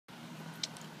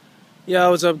Yeah,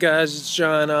 what's up, guys? It's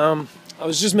John. I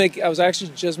was actually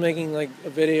just making like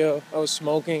a video. I was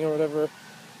smoking or whatever,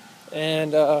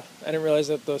 and I didn't realize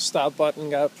that the stop button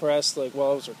got pressed like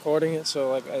while I was recording it. So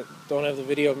like I don't have the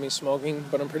video of me smoking,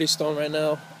 but I'm pretty stoned right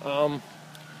now.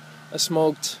 I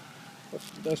smoked.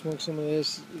 I smoked some of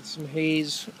this. It's some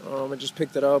haze. I just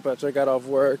picked it up after I got off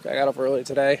work. I got off early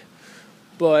today,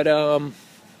 but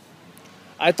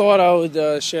I thought I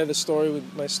would share my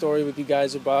story with you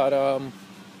guys about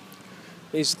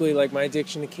basically like my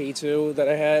addiction to K2 that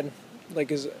I had.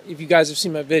 Like, if you guys have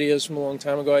seen my videos from a long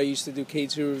time ago, I used to do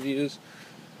K2 reviews.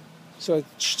 So I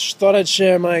thought I'd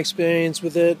share my experience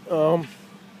with it. 'Cause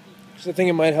I think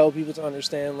it might help people to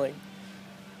understand like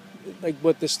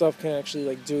what this stuff can actually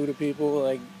like do to people.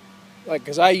 Like,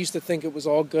 because I used to think it was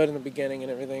all good in the beginning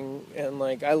and everything, and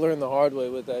like I learned the hard way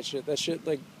with that shit. That shit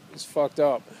like is fucked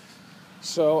up.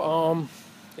 So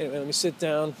anyway, let me sit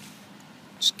down,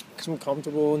 just because I'm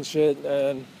comfortable and shit,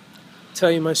 and tell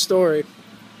you my story.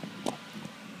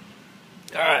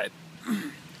 Alright.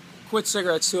 Quit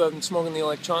cigarettes too. I've been smoking the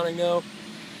electronic now.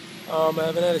 I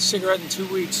haven't had a cigarette in 2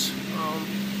 weeks.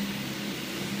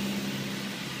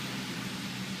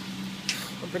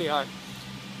 I'm pretty high.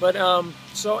 But,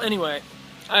 so anyway,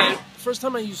 first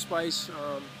time I used Spice,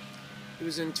 it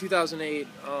was in 2008.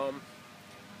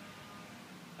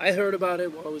 I heard about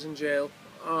it while I was in jail.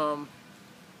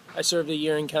 I served a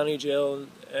year in county jail,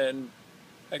 and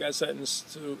I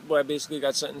basically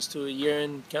got sentenced to a year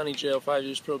in county jail, 5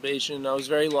 years probation. I was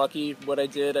very lucky. What I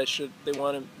did,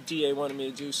 DA wanted me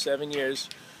to do 7 years.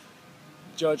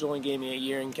 Judge only gave me a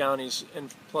year in counties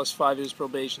and plus 5 years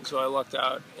probation, so I lucked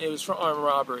out. It was for armed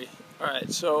robbery.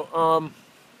 Alright, so,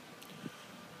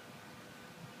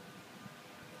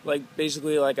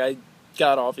 basically, I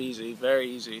got off easy, very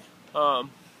easy.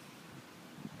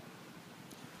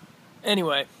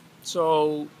 Anyway,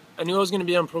 so I knew I was going to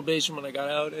be on probation when I got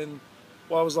out, and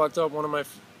while I was locked up,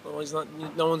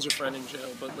 no one's your friend in jail,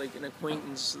 but like an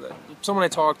acquaintance, someone I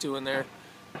talked to in there,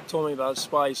 told me about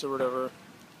Spice or whatever,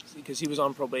 because he was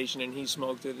on probation and he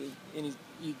smoked it, and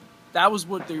that was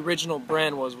what the original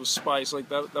brand was Spice. Like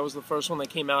that was the first one that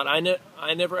came out.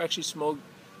 I never actually smoked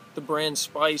the brand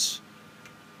Spice.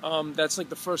 That's like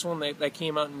the first one that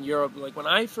came out in Europe. Like when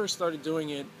I first started doing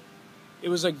it, it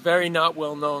was like very not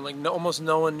well known. Like almost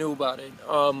no one knew about it.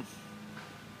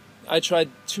 I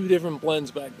tried 2 different blends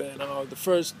back then. The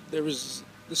first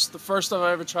stuff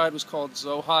I ever tried was called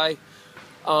Zohai.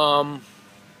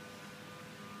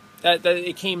 That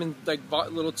it came in like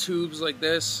little tubes like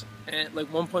this, and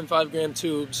like 1.5 gram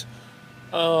tubes.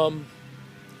 And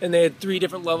they had 3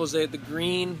 different levels. They had the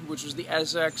green, which was the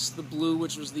SX, the blue,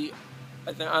 which was the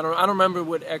I don't remember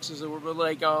what X's they were, but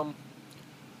like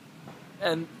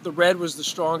and the red was the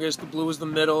strongest, the blue was the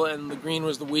middle, and the green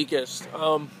was the weakest.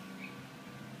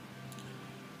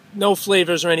 No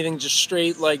flavors or anything, just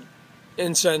straight like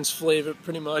incense flavor,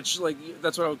 pretty much. Like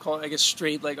that's what I would call it. I guess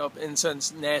straight like up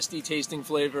incense, nasty tasting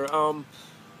flavor.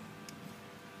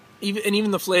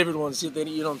 Even the flavored ones, you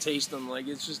don't taste them. Like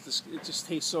it just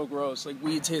tastes so gross. Like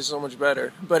weed tastes so much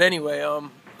better. But anyway,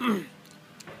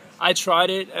 I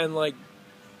tried it, and like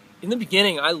in the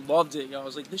beginning, I loved it. I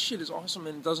was like, this shit is awesome,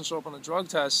 and it doesn't show up on a drug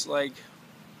test. Like,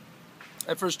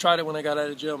 I first tried it when I got out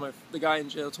of jail. The guy in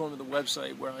jail told me the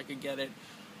website where I could get it.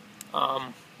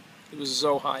 It was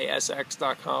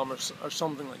zohaisx.com or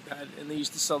something like that, and they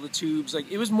used to sell the tubes.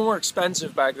 Like, it was more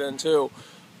expensive back then, too.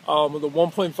 With a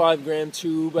 1.5 gram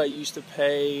tube, I used to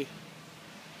pay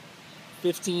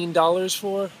 $15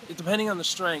 for, depending on the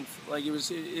strength. Like,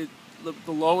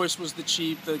 the lowest was the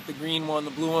cheap, the green one,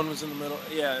 the blue one was in the middle.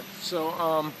 Yeah, so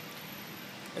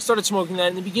I started smoking that.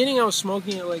 In the beginning, I was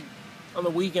smoking it like on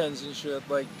the weekends and shit,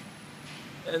 like,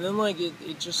 and then like it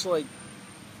just like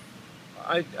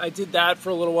I did that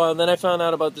for a little while. And then I found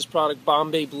out about this product,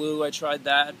 Bombay Blue. I tried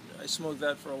that. I smoked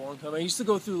that for a long time. I used to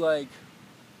go through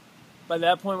by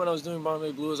that point when I was doing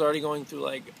Bombay Blue, I was going through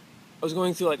like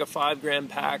a 5 gram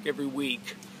pack every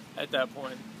week at that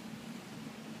point.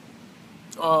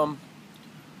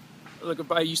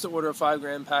 I used to order a 5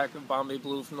 gram pack of Bombay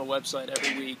Blue from the website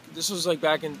every week. This was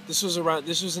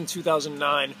in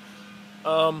 2009.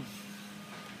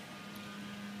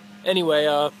 Anyway,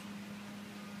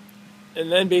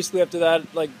 and then basically after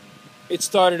that, like, it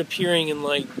started appearing in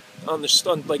on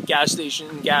gas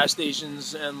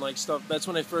stations and like stuff. That's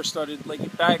when I first started,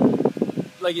 like back,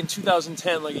 like in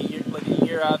 2010, like a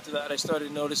year after that, I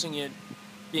started noticing it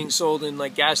being sold in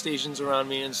like gas stations around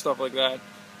me and stuff like that.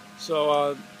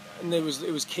 So, and it was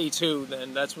K2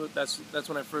 then. That's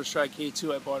when I first tried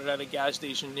K2. I bought it at a gas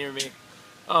station near me.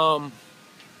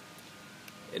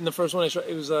 in the first one I tried,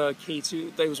 it was a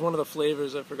K2. It was one of the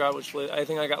flavors. I forgot which flavor. I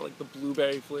think I got like the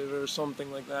blueberry flavor or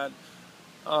something like that.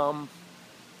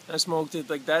 I smoked it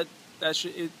like that. That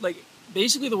shit. Like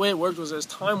basically the way it worked was as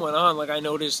time went on, like I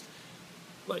noticed,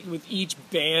 like with each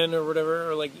band or whatever,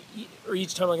 or like or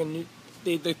each time like a new,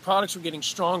 the products were getting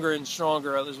stronger and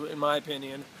stronger. At least in my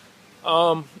opinion.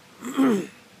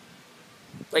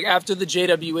 Like after the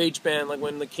JWH ban, like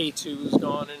when the K2 was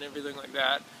gone and everything like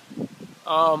that.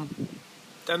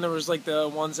 Then there was like the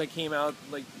ones that came out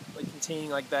like containing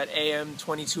like that AM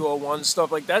 2201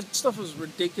 stuff. Like that stuff was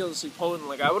ridiculously potent.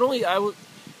 Like I would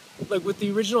like with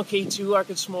the original K2, I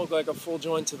could smoke like a full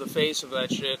joint to the face of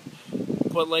that shit.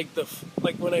 But like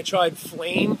when I tried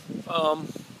Flame,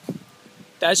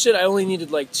 that shit I only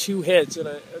needed like 2 hits and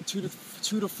two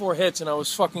to 4 hits, and I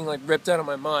was fucking like ripped out of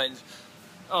my mind.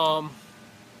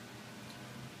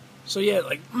 So yeah,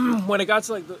 like when it got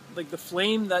to like the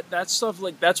Flame, that stuff,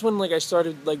 like that's when like I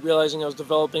started like realizing I was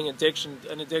developing an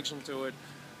addiction to it.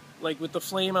 Like with the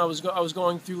Flame, I was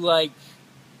going through like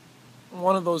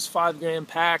one of those 5-gram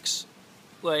packs,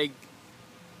 like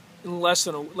in less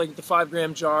than like the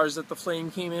 5-gram jars that the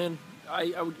Flame came in.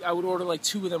 I would order like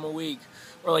 2 of them a week,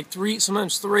 or like 3,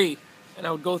 sometimes 3, and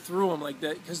I would go through them like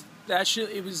that because that shit,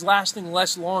 it was lasting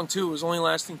less long too. It was only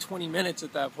lasting 20 minutes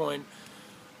at that point.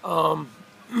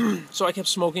 So I kept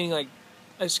smoking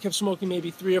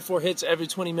maybe 3 or 4 hits every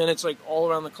 20 minutes, like all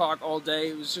around the clock, all day.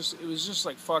 It was just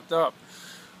like fucked up.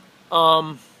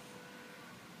 But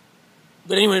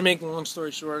anyway, to make a long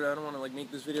story short, I don't want to like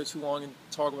make this video too long and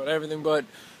talk about everything, but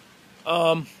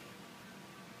I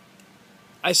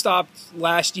stopped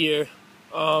last year,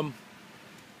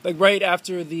 like right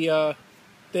after the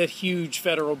that huge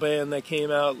federal ban that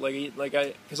came out,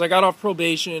 because I got off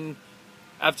probation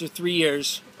after 3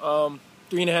 years.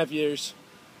 3.5 years.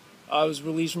 I was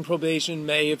released from probation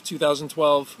May of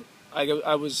 2012. I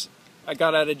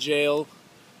got out of jail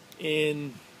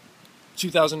in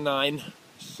 2009.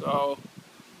 So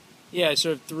yeah, I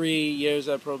served 3 years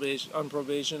on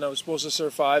probation. I was supposed to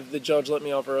serve 5. The judge let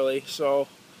me off early, so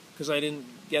because I didn't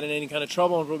get in any kind of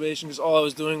trouble on probation, because all I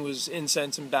was doing was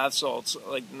incense and bath salts,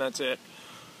 like, and that's it.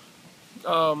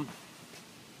 I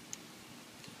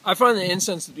find the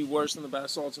incense to be worse than the bath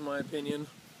salts, in my opinion.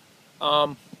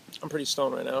 I'm pretty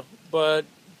stoned right now, but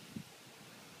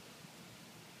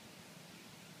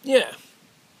yeah,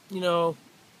 you know,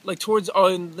 like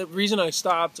and the reason I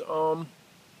stopped,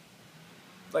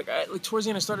 like towards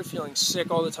the end I started feeling sick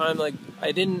all the time. Like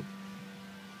I didn't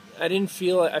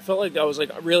feel, I felt like I was like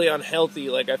really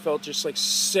unhealthy. Like I felt just like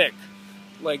sick,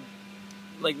 like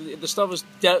the stuff was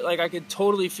like I could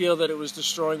totally feel that it was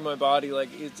destroying my body. Like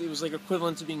it was like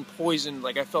equivalent to being poisoned.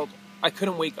 Like I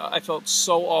couldn't wake up. I felt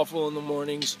so awful in the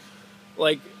mornings,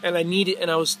 like, and I needed,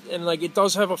 and like it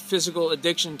does have a physical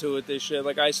addiction to it. This shit,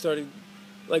 like I started,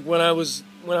 like when I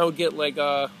would get like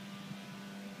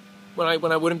when I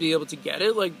wouldn't be able to get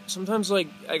it, like sometimes like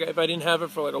if I didn't have it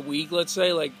for like a week, let's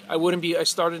say, like I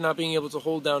started not being able to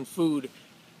hold down food,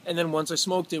 and then once I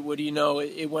smoked it, what do you know,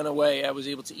 it went away. I was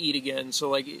able to eat again. So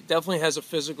like it definitely has a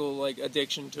physical like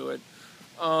addiction to it.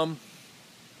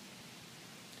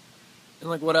 And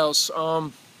like what else?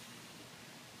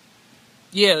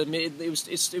 Yeah,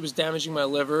 it was damaging my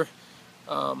liver.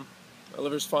 My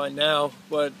liver's fine now,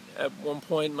 but at one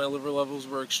point my liver levels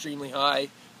were extremely high.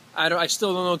 I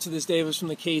still don't know to this day if it was from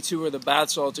the K2 or the bath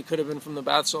salts. It could have been from the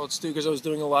bath salts too, because I was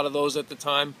doing a lot of those at the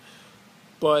time.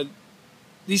 But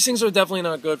these things are definitely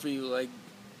not good for you. Like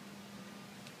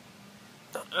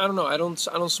I don't know. I don't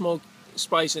smoke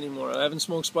spice anymore. I haven't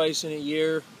smoked spice in a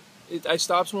year. I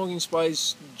stopped smoking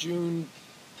spice June,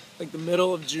 like the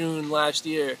middle of June last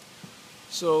year.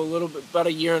 So a little bit, about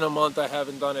a year and a month I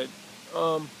haven't done it.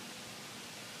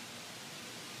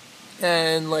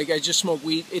 And like I just smoke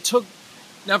weed.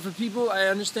 Now for people, I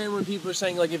understand when people are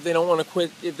saying like if they don't want to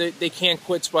quit, if they can't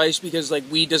quit spice because like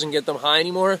weed doesn't get them high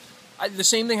anymore. The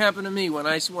same thing happened to me when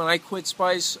I quit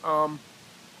spice. The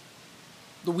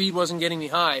weed wasn't getting me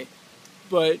high,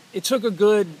 but it took a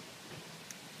good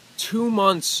 2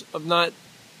 months of not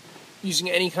using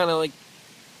any kind of like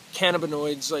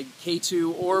cannabinoids like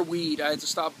K2 or weed. I had to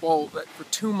stop both for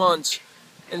 2 months,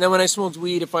 and then when I smoked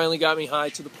weed, it finally got me high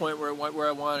to the point where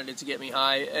I wanted it to get me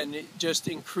high, and it just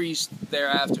increased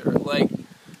thereafter. Like,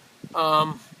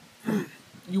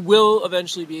 you will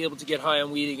eventually be able to get high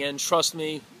on weed again. Trust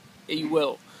me, you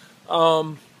will.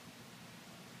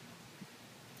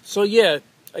 So yeah,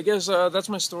 I guess that's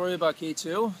my story about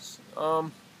K2.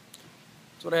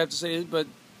 That's what I have to say. But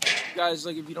guys,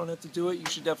 like, if you don't have to do it, you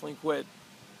should definitely quit.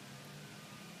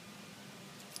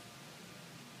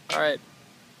 All right.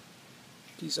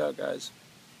 Peace out, guys.